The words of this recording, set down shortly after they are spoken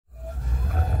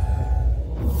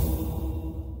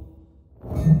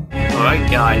Alright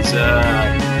guys,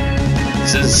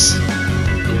 this is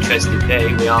an interesting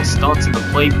day. We are starting the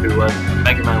playthrough of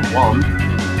Megaman 1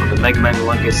 from the Megaman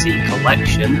Legacy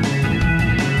collection.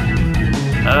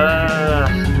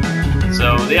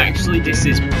 So this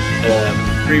is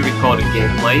pre-recorded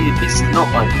gameplay. This is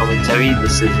not my commentary,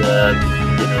 this is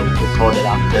recorded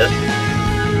after.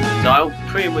 So I'll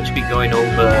pretty much be going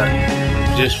over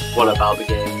just what about the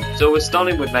game. So we're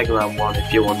starting with Megaman 1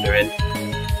 if you're wondering.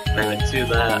 Megaman 2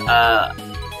 there.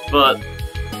 But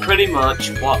pretty much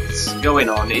what's going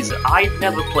on is I've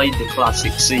never played the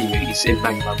classic series in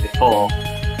Megaman before.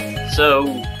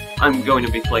 So I'm going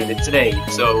to be playing it today.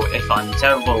 So if I'm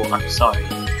terrible, I'm sorry.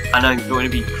 And I'm going to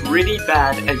be pretty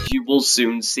bad, as you will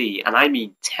soon see. And I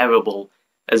mean terrible.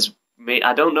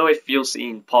 I don't know if you'll see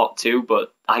in part 2,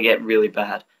 but I get really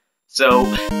bad. So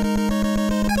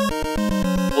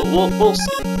we'll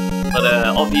see. But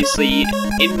obviously,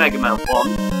 in Megaman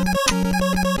 1,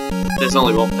 there's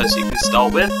only one person you can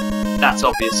start with. That's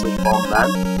obviously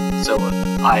Bombman. So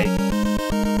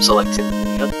I'm selecting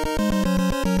here.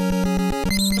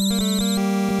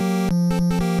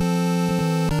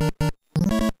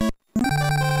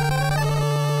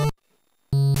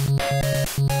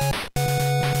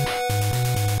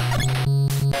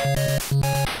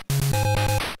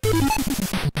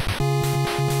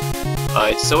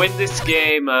 Alright, so in this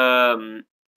game,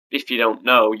 if you don't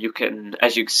know, you can,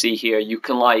 as you can see here, you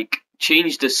can like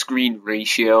change the screen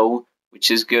ratio,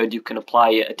 which is good. You can apply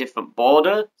a different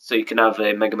border, so you can have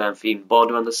a Mega Man themed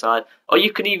border on the side, or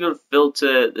you can even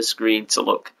filter the screen to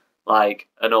look like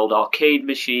an old arcade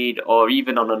machine, or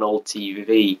even on an old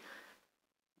TV.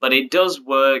 But it does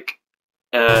work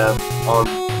on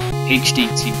HD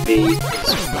TV,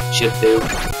 it should do.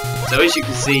 So as you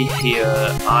can see here,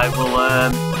 I'm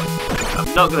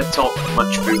not going to talk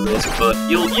much through this, but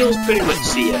you'll pretty much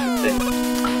see everything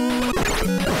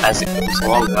as it goes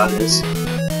along, that is.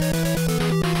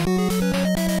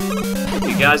 If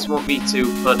you guys want me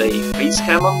to put a face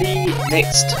cam on the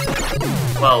next,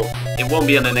 well, it won't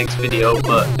be on the next video,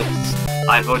 but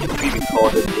I've already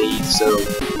pre-recorded these, so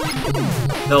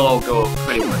they'll all go up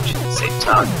pretty much at the same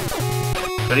time.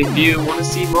 But if you want to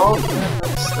see more,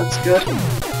 that's good.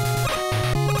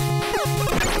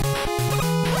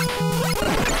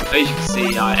 As you can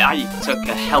see, I took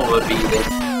a hell of a beating.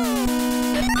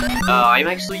 I'm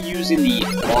actually using the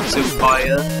auto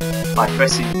fire by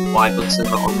pressing the Y button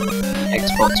on the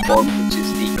Xbox One, which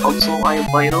is the console I am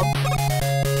playing on.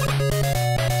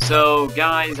 So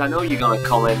guys, I know you're gonna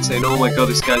comment saying, oh my god,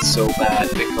 this guy's so bad,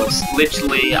 because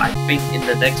literally, I think in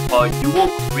the next part you will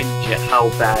cringe at how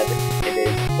bad it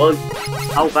is. Well,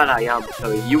 how bad I am,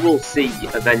 sorry, you will see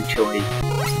eventually.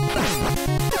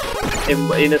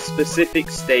 In a specific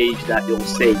stage that you'll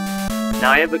see.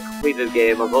 Now I haven't completed the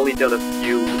game, I've only done a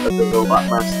few of the Robot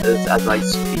Masters as I'm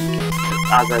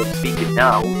speaking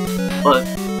now, but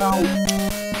well,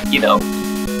 you know.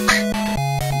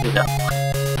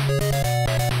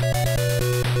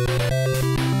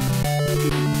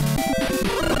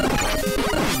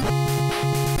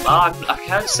 I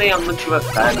can't say I'm much of a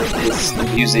fan of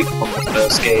the music from the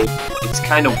first game. It's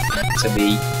kind of weird to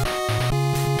me.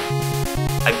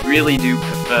 I really do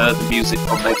prefer the music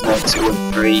from Megaman 2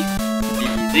 and 3.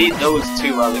 Those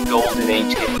two are the golden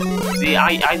age games. See,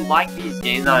 I like these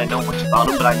games, I know much about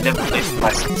them, but I never played the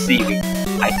classic series.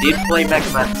 I did play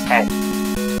Megaman 10,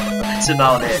 but that's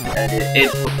about it, and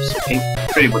it looks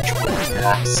pretty much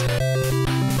ass.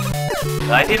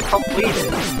 But I did complete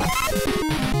it.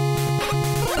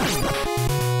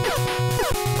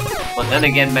 But then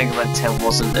again, Megaman 10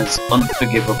 wasn't as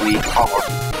unforgivably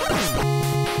hard.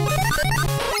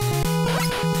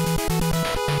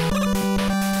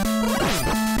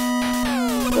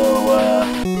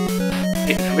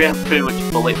 We have pretty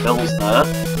much bullet bills there.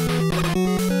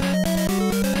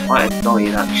 Quite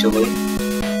annoying actually.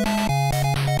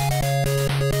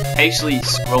 I actually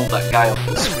scrolled that guy off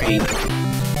the screen.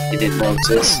 You didn't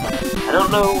notice. I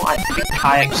don't know, I think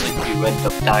I actually do end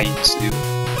up dying soon.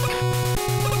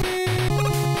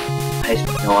 I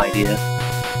have no idea.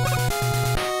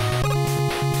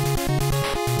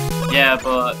 Yeah,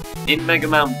 but in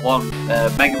Megaman 1,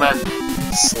 Megaman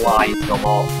slides a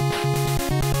lot.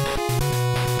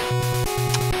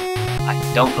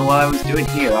 I don't know what I was doing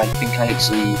here. I think I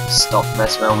actually stopped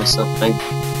messing around with something.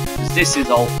 Because this is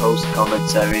all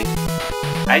post-commentary.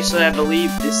 Actually, I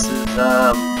believe this is,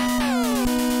 no,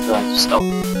 I just stopped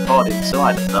recording, so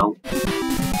I don't know.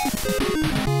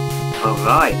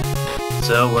 Alright.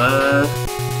 So, we're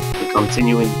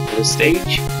continuing the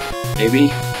stage,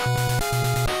 maybe.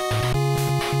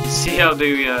 See how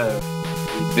the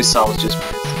missiles just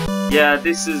missed. Yeah,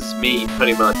 this is me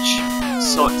pretty much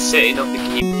sort of setting up the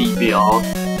game DVR.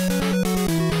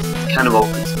 It's kind of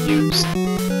awkward to use.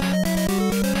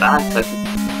 In fact, I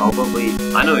could probably...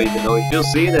 I don't even know if you'll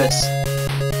see this.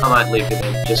 I might leave it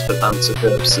in just for banter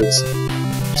purposes.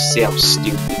 Just see how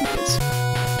stupid it is.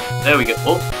 There we go.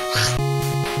 Oh.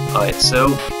 Alright,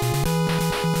 so...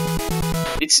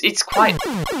 It's quite...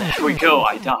 There we go,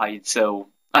 I died, so...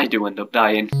 I do end up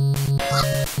dying.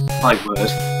 My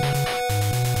word.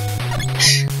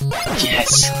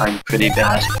 Yes, I'm pretty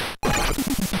bad.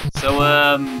 So,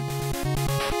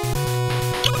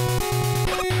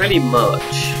 pretty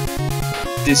much,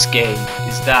 this game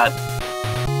is that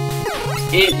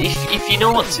if you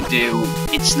know what to do,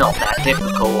 it's not that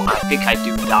difficult. I think I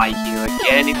do die here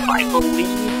again if I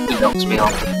believe he knocks me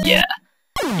off. Yeah.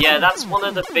 Yeah, that's one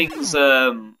of the things,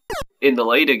 in the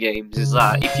later games, is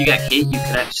that if you get hit, you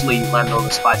can actually land on the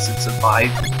spikes and survive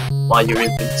while your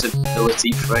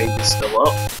invincibility frame is still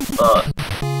up. But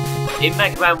in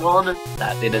Megaman 1,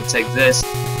 that didn't exist.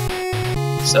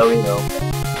 So, you know,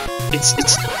 it's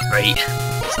not great.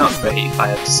 It's not great, if I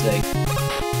have to say.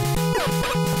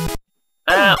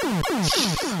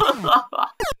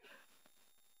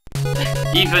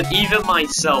 Even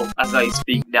myself, as I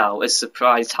speak now, is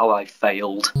surprised how I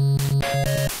failed.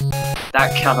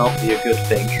 That cannot be a good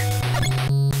thing.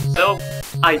 So,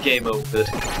 I game overed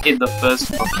in the first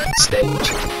fucking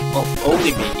stage. Well,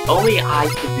 only me. Only I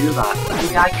can do that.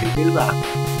 Only I can do that.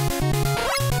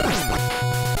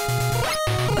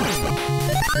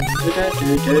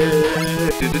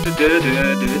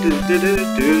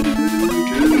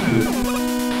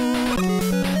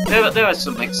 There are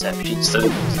some exceptions to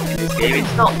this game.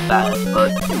 It's not bad,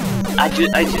 but I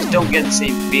just don't get the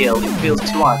same feel. It feels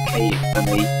too archaic for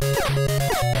me.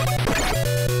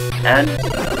 And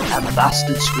a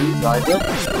bastard screwdriver.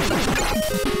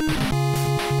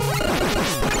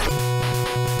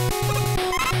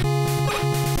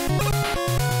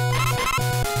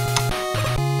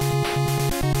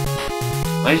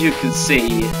 As you can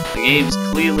see, the game's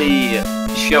clearly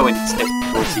showing its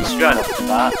difficulty straight off the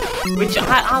bat, which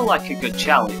I like a good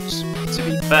challenge, to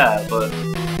be fair, but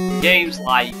games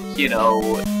like, you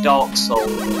know, Dark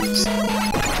Souls,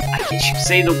 I guess you could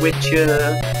say The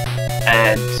Witcher,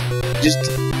 and just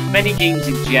many games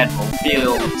in general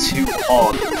feel too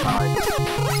hard at times.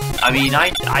 I mean,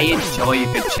 I enjoy a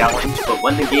good challenge, but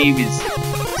when the game is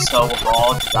so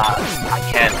hard that I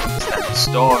can't understand the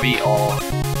story or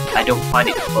I don't find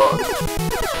it fun,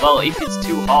 well, if it's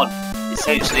too hard,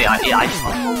 essentially I just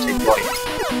won't enjoy it.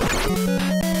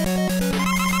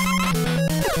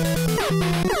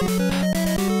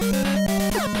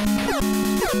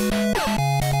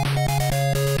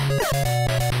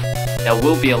 There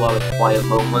will be a lot of quiet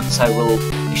moments, I will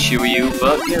assure you,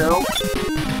 but, you know,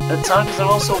 at times there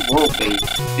also won't be.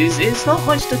 There's not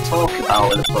much to talk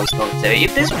about in a post-commentary.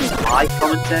 If this was my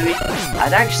commentary,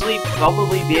 I'd actually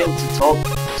probably be able to talk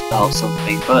about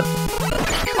something, but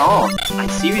I can't. I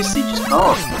seriously just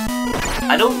can't.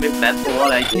 I don't remember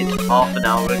what I did half an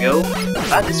hour ago. In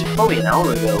fact, this was probably an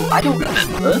hour ago. I don't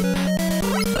remember.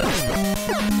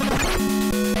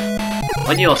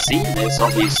 When you're seeing this,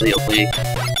 obviously it'll be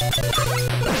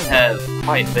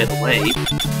quite a bit away,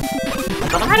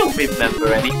 but I don't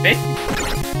remember anything.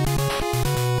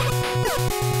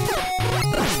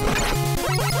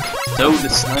 So the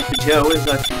Sniper Joe, as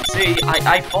I can see,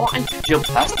 I thought I could jump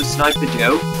past the Sniper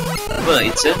Joe, but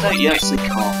it turns out you actually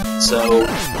can't, so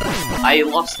I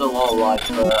lost a lot of life.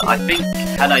 I think,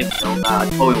 had I known that, I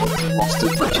probably wouldn't have lost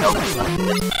as much health as I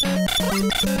did.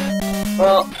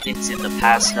 Well, it's in the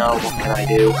past now, what can I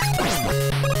do?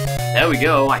 There we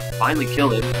go, I finally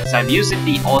killed him, so I'm using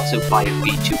the auto-fire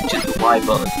feature, which is the Y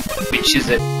button, which is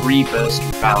a free burst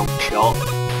round shot,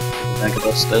 Mega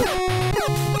Buster.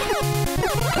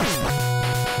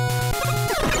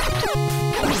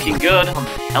 Looking good on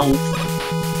health,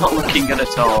 not looking good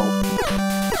at all.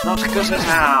 Not good at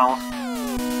all.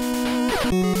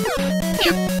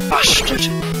 You bastard.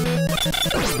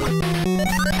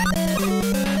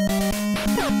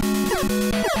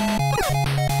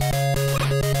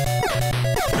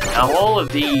 Now all of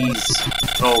these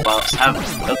robots have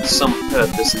some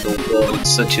purpose in the world,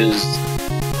 such as...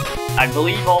 I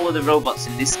believe all of the robots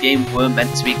in this game were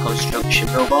meant to be construction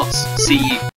robots.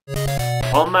 See,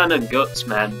 Bombman and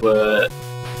Gutsman were...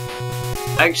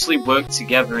 actually worked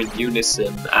together in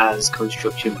unison as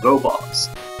construction robots.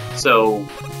 So,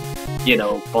 you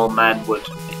know, Bombman would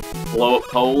blow up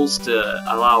poles to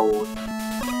allow...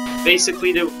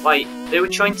 Basically, they were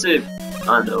trying to, I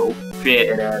don't know, create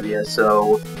an area,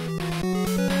 so...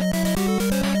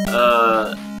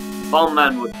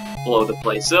 Bombman would blow the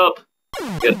place up.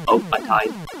 Good. Oh, I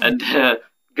died. And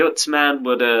Gutsman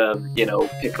would, you know,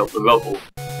 pick up the rubble.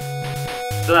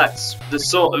 So that's the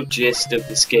sort of gist of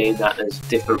this game, that there's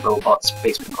different robots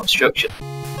based on construction.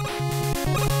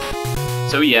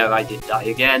 So yeah, I did die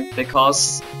again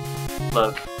because,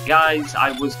 look, guys,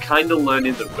 I was kind of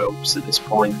learning the ropes at this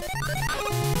point.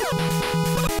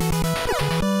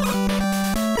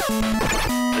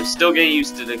 I'm still getting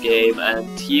used to the game,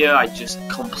 and here I just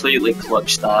completely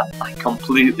clutched that. I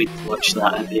completely clutched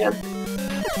that at the end.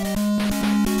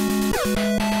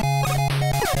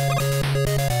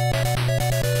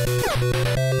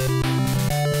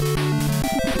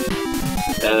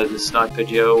 The Sniper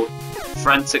Joe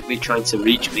frantically trying to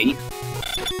reach me.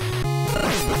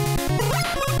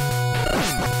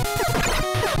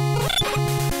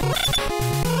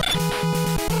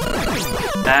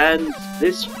 And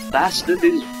this bastard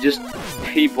is just,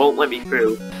 he won't let me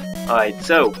through. Alright,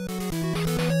 so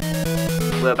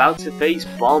we're about to face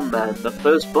Bombman, the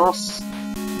first boss.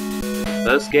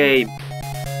 First game.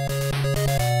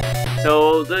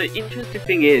 So the interesting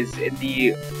thing is, in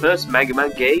the first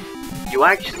Megaman game, you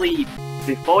actually,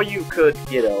 before you could,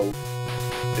 you know,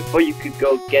 before you could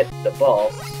go get the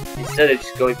boss, instead of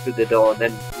just going through the door and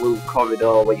then blue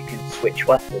corridor where you can switch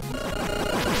weapons,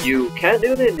 you can't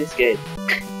do that in this game.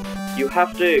 You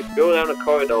have to go down a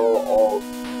corridor, or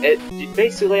you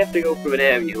basically have to go through an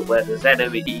area where there's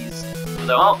enemies, but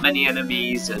there aren't many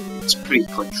enemies and it's pretty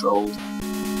controlled.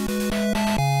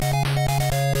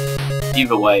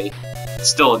 Either way, it's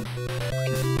still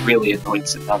really annoying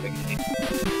to navigate.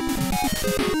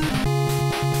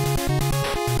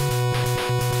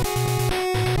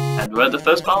 And we're at the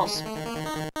first boss.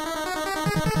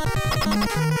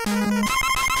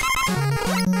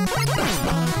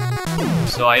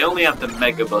 So I only have the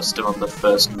Mega Buster on the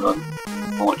first run,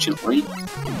 unfortunately.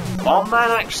 Bombman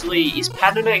actually, his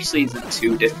pattern actually isn't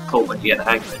too difficult when you get the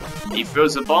hang of it. He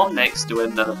throws a bomb next to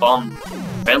him, then a bomb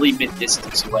fairly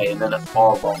mid-distance away, and then a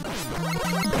 4 bomb.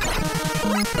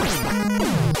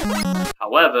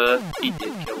 However, he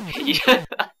did kill me.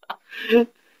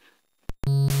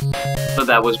 But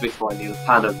that was before I knew the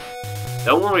pattern.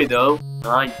 Don't worry though,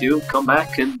 I do come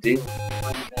back and deal with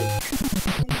it.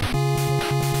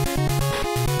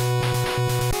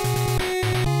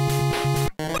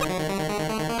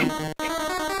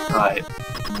 Right.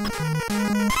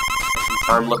 If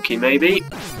I'm lucky, maybe.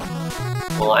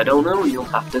 Well, I don't know, you'll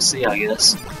have to see, I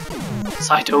guess. 'Cause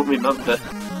I don't remember.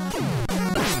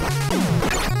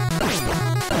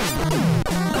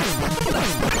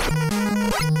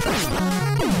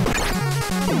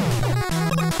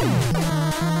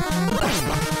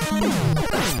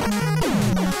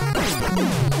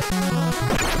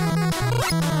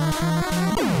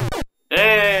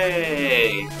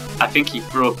 Hey! I think he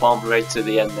threw a bomb right to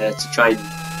the end there to try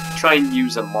and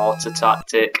use a mortar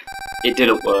tactic. It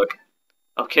didn't work.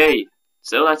 Okay,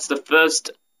 so that's the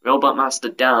first Robot Master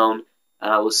down,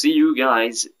 and I will see you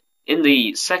guys in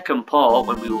the second part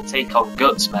when we will take on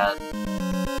Gutsman.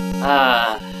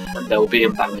 And there will be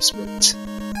embarrassment.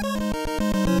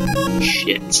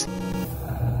 Shit.